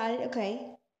just decided, okay,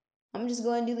 I'm just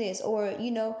going to do this. Or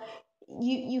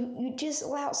you just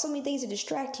allowed so many things to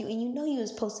distract you, and you were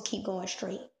supposed to keep going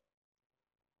straight.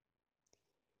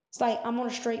 It's like I'm on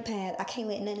a straight path. I can't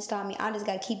let nothing stop me. I just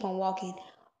got to keep on walking,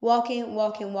 walking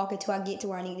till I get to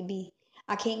where I need to be.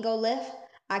 I can't go left.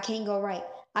 I can't go right.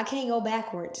 I can't go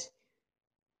backwards.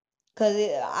 Because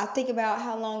I think about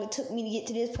how long it took me to get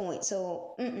to this point.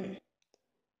 So,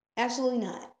 absolutely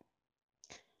not.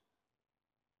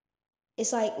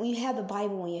 It's like when you have the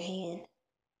Bible in your hand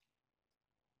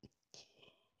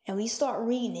and we start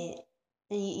reading it,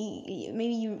 and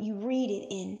maybe you read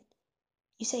it and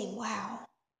you say, wow,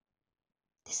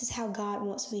 This is how God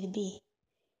wants me to be.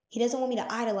 He doesn't want me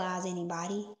to idolize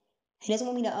anybody. He doesn't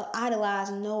want me to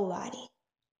idolize nobody.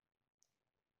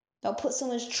 Don't put so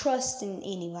much trust in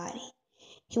anybody.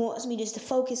 He wants me just to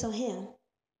focus on Him.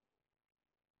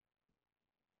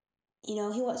 You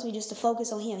know, He wants me just to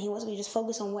focus on Him. He wants me to just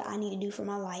focus on what I need to do for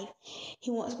my life.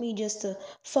 He wants me just to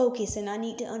focus, and I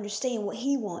need to understand what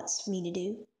He wants me to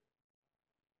do.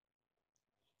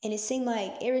 And it seemed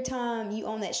like every time you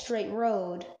on that straight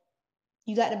road,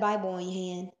 you got the Bible in your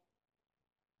hand.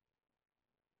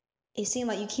 It seemed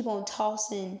like you keep on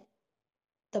tossing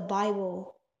the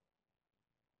Bible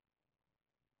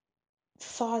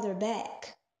farther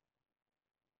back.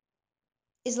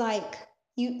 It's like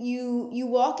you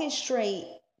walking straight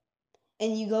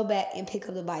and you go back and pick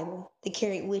up the Bible to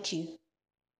carry it with you. You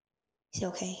say,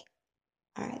 okay,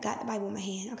 all right, got the Bible in my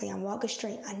hand. Okay, I'm walking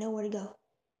straight. I know where to go.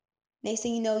 Next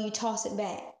thing you know, you toss it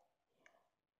back.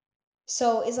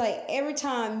 So it's like every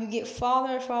time you get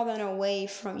farther and farther away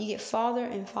from, you get farther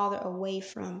and farther away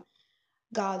from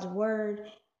God's word.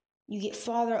 You get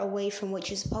farther away from what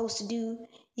you're supposed to do.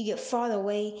 You get farther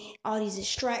away, all these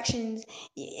distractions.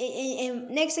 And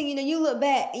next thing you know, you look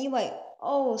back and you're like,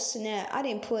 oh snap, I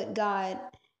didn't put God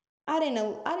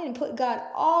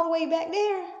all the way back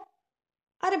there.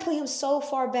 I didn't put him so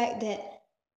far back that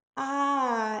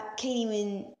I can't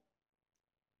even,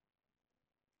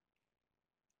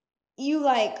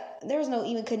 there's no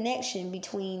even connection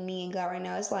between me and God right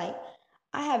now. It's like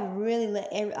I have really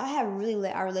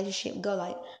let our relationship go.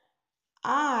 Like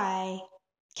I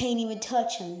can't even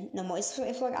touch him no more. It's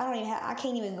like I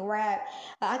can't even grab.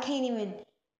 I can't even.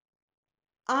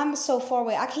 I'm so far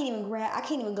away. I can't even grab. I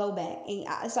can't even go back. And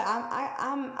it's like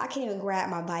I can't even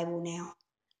grab my Bible now.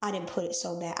 I didn't put it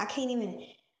so bad. I can't even.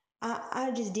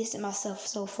 I just distanced myself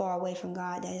so far away from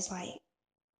God that it's like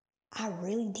I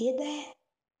really did that.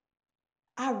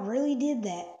 I really did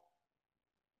that.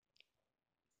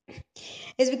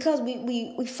 It's because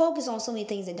we focus on so many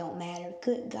things that don't matter.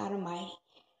 Good God Almighty.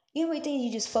 You know how many things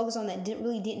you just focus on that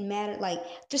really didn't matter? Like,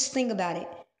 just think about it.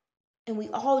 And we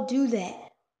all do that.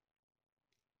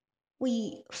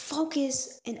 We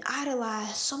focus and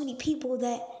idolize so many people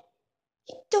that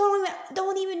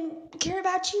don't even care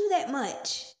about you that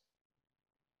much.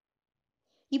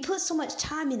 You put so much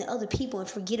time into other people and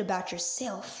forget about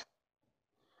yourself.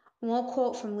 One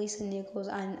quote from Lisa Nichols,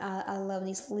 I love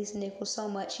Lisa Nichols so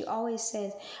much. She always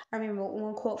says, I remember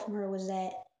one quote from her was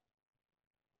that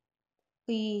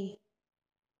we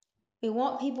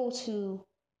want people to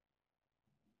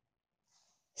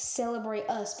celebrate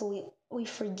us, but we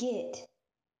forget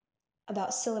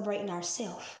about celebrating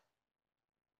ourselves.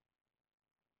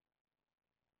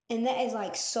 And that is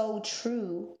like so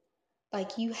true.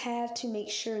 Like you have to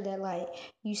make sure that like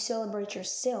you celebrate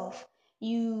yourself.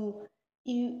 You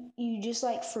just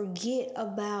like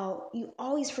you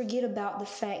always forget about the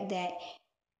fact that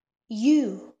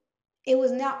you it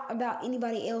was not about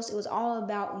anybody else. It was all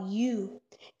about you.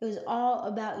 It was all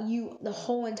about you the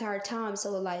whole entire time.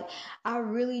 So like I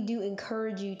really do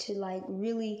encourage you to like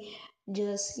really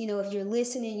just, if you're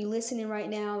listening, you listening right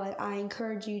now, like I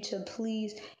encourage you to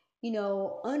please,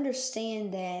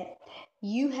 understand that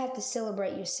you have to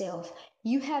celebrate yourself.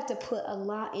 You have to put a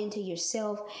lot into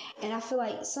yourself. And I feel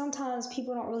like sometimes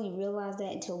people don't really realize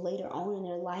that until later on in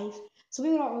their life. So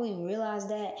people don't really realize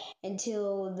that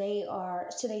until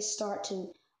they start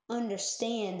to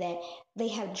understand that they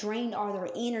have drained all their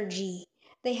energy.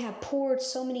 They have poured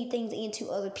so many things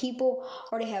into other people,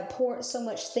 or they have poured so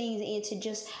much things into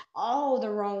just all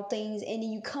the wrong things, and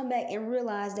then you come back and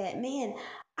realize that, man,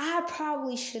 I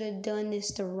probably should have done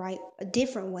this a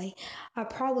different way. I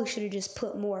probably should have just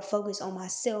put more focus on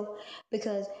myself,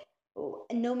 because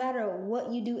no matter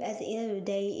what you do at the end of the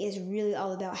day, it's really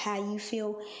all about how you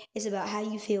feel. It's about how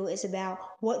you feel. It's about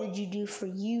what did you do for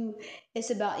you. It's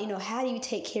about, how do you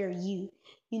take care of you.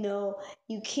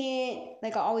 You can't,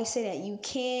 like I always say, that you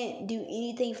can't do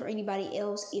anything for anybody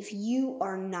else if you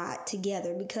are not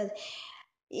together, because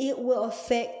it will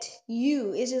affect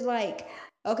you. It's just like,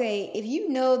 okay, if you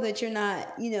know that you're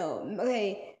not,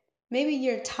 okay, maybe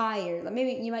you're tired, like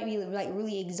maybe you might be like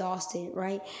really exhausted,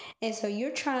 right? And so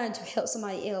you're trying to help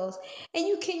somebody else, and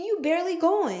you barely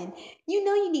going. You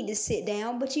know you need to sit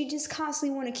down, but you just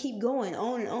constantly want to keep going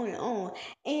on and on and on.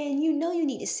 And you know you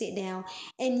need to sit down,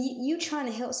 and you trying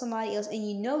to help somebody else, and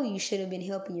you know you should have been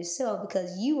helping yourself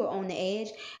because you were on the edge,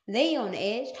 they on the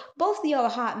edge, both of y'all a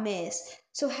hot mess.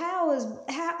 So how is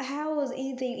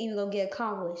anything even gonna get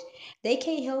accomplished? They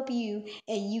can't help you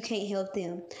and you can't help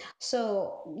them.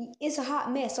 So it's a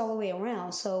hot mess all the way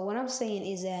around. So what I'm saying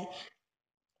is that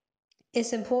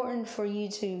it's important for you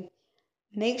to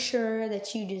make sure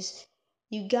that you just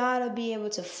You gotta be able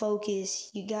to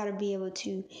focus. You got to be able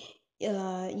to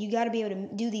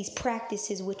do these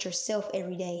practices with yourself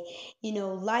every day.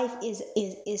 Life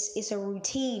is a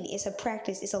routine, it's a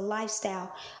practice, it's a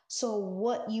lifestyle. So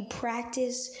what you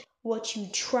practice, what you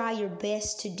try your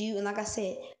best to do, and like I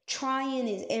said, trying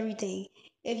is everything.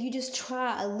 If you just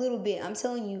try a little bit, I'm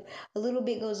telling you, a little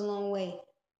bit goes a long way.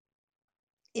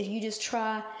 If you just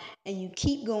try and you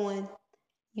keep going,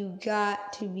 you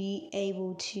got to be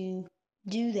able to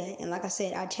do that. And like I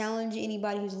said, I challenge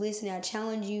anybody who's listening, I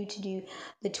challenge you to do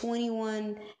the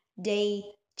 21-day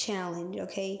challenge,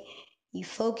 okay? You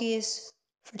focus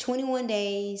for 21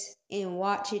 days and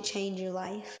watch it change your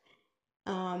life.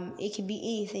 It can be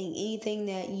anything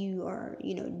that you are,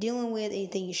 dealing with,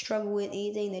 anything you struggle with,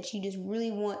 anything that you just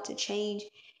really want to change.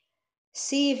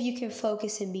 See if you can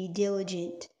focus and be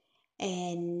diligent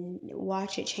and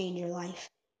watch it change your life.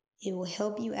 It will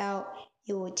help you out.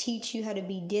 It will teach you how to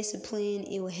be disciplined.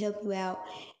 It will help you out.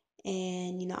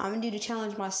 And I'm gonna do the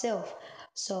challenge myself.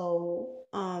 So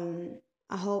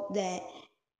I hope that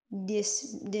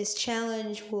this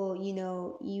challenge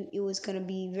will, it was gonna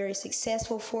be very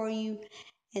successful for you,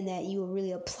 and that you will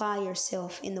really apply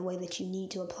yourself in the way that you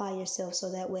need to apply yourself,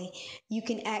 so that way you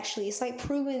can actually, it's like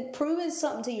proving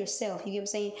something to yourself. You get what I'm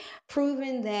saying?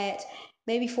 Proving that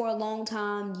maybe for a long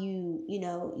time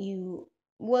you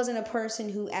wasn't a person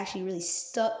who actually really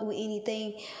stuck with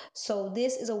anything. So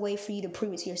this is a way for you to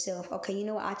prove it to yourself. Okay, you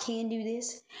know what? I can do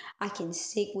this. I can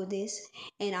stick with this.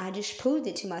 And I just proved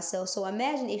it to myself. So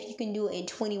imagine if you can do it in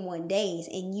 21 days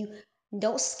and you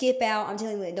don't skip out. I'm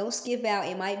telling you, don't skip out.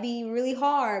 It might be really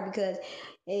hard because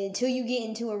until you get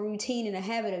into a routine and a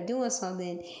habit of doing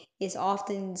something,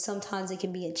 sometimes it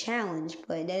can be a challenge,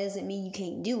 but that doesn't mean you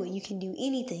can't do it. You can do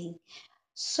anything.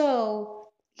 So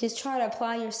just try to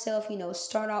apply yourself,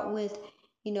 start out with,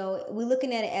 we're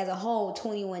looking at it as a whole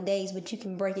 21 days, but you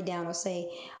can break it down or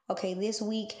say, okay, this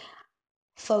week,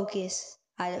 focus.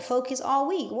 I focus all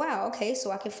week. Wow, okay,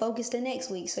 so I can focus the next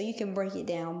week. So you can break it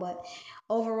down. But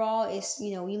overall, it's,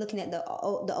 you're looking at the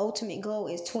ultimate goal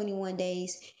is 21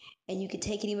 days, and you can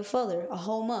take it even further, a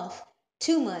whole month,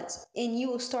 2 months, and you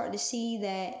will start to see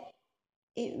that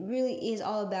it really is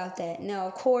all about that. Now,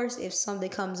 of course, if something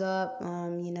comes up,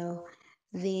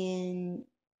 then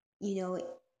you know,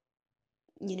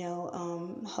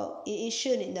 it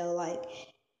shouldn't though. Like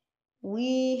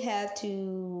we have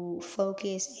to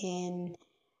focus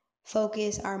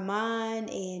our mind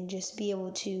and just be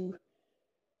able to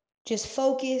just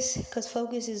focus, because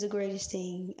focus is the greatest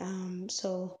thing.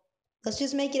 So let's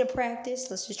just make it a practice.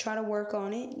 Let's just try to work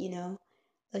on it.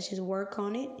 Let's just work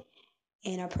on it,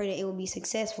 and I pray that it will be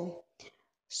successful.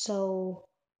 So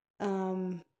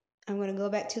um, I'm gonna go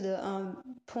back to the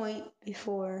point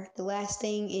before. The last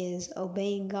thing is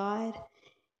obeying God,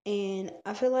 and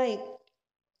I feel like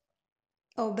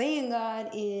obeying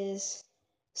God is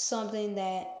something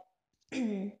that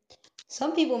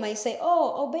some people may say,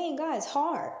 "Oh, obeying God is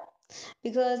hard,"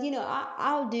 because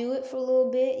I'll do it for a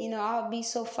little bit. I'll be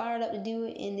so fired up to do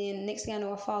it, and then next thing I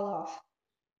know, I fall off.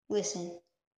 Listen,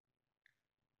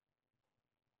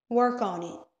 work on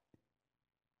it.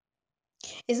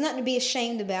 It's nothing to be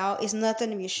ashamed about. It's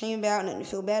nothing to be ashamed about. Nothing to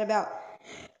feel bad about.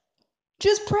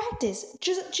 Just practice.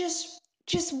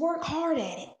 Just work hard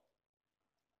at it.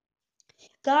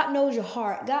 God knows your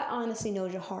heart. God honestly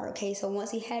knows your heart, okay? So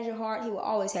once He has your heart, He will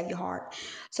always have your heart.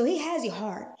 So He has your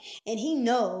heart. And He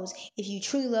knows if you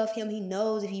truly love Him. He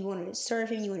knows if you want to serve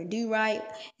Him, you want to do right,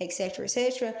 etc.,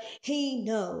 etc. He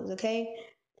knows, okay?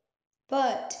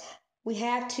 But we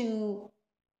have to,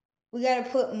 we got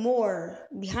to put more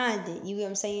behind it. You get what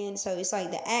I'm saying? So it's like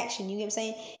the action. You get what I'm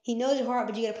saying? He knows your heart,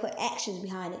 but you got to put actions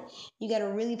behind it. You got to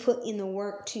really put in the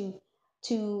work to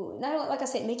not only, like I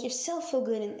said, make yourself feel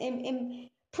good and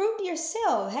prove to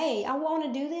yourself, hey, I want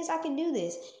to do this. I can do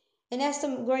this. And that's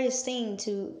the greatest thing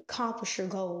to accomplish your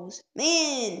goals.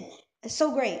 Man, it's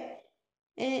so great.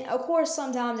 And of course,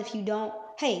 sometimes if you don't,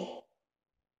 hey,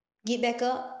 get back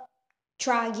up,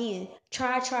 try again,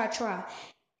 try.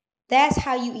 That's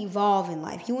how you evolve in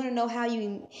life. You want to know how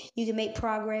you can make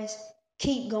progress?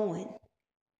 Keep going.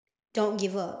 Don't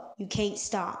give up. You can't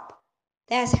stop.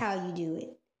 That's how you do it.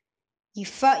 You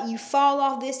fall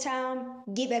off this time,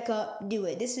 get back up, do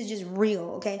it. This is just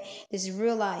real, okay? This is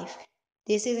real life.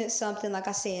 This isn't something, like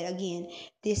I said again,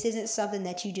 this isn't something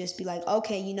that you just be like,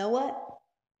 okay, you know what?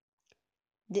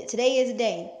 Today is the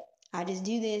day. I just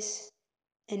do this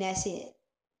and that's it.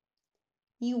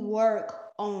 You work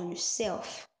on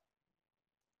yourself.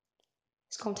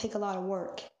 It's going to take a lot of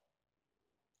work.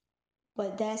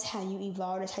 But that's how you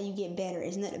evolve. That's how you get better.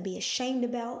 It's nothing to be ashamed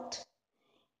about.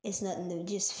 It's nothing to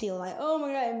just feel like, oh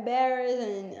my God, embarrassed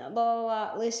and blah, blah,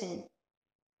 blah. Listen,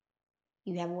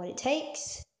 you have what it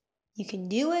takes. You can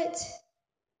do it.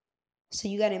 So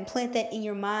you got to implant that in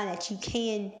your mind that you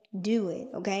can do it,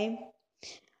 okay?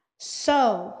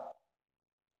 So,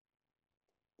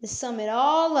 to sum it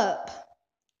all up,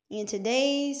 in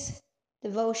today's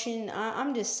devotion,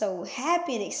 I'm just so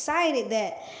happy and excited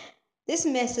that this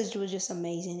message was just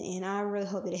amazing. And I really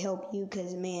hope it helped you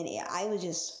because, man, I was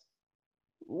just,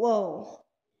 whoa.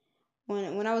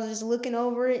 When I was just looking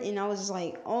over it and I was just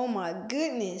like, oh my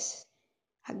goodness,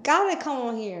 I gotta come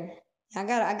on here. I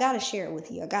gotta share it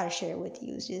with you. I gotta share it with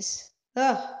you. It's just,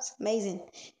 it's amazing.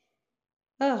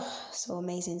 Oh, so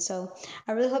amazing. So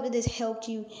I really hope that this helped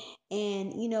you.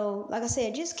 And, like I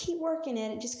said, just keep working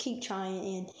at it. Just keep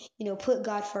trying and, put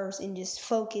God first and just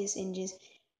focus and just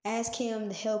ask Him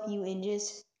to help you and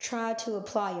just try to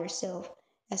apply yourself.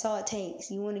 That's all it takes.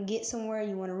 You want to get somewhere,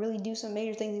 you want to really do some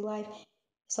major things in life.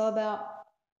 It's all about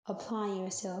applying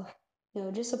yourself.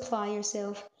 Just apply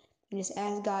yourself and just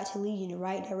ask God to lead you in the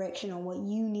right direction on what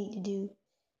you need to do.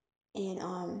 And,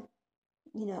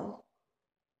 you know,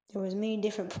 there was many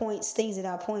different points, things that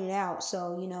I pointed out.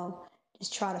 So,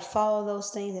 just try to follow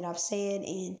those things that I've said.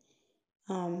 And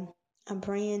I'm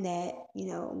praying that,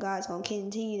 God's going to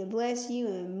continue to bless you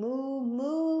and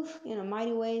move in a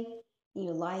mighty way in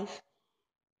your life.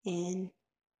 And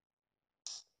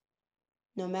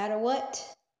no matter what,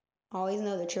 always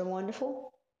know that you're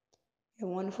wonderful. You're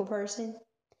a wonderful person.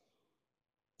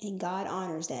 And God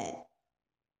honors that.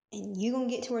 And you're going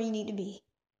to get to where you need to be.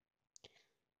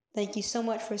 Thank you so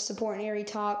much for supporting Airy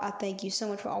Talk. I thank you so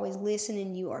much for always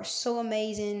listening. You are so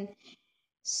amazing.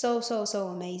 So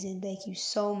amazing. Thank you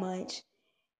so much.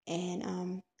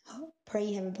 And pray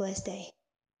you have a blessed day.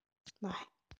 Bye.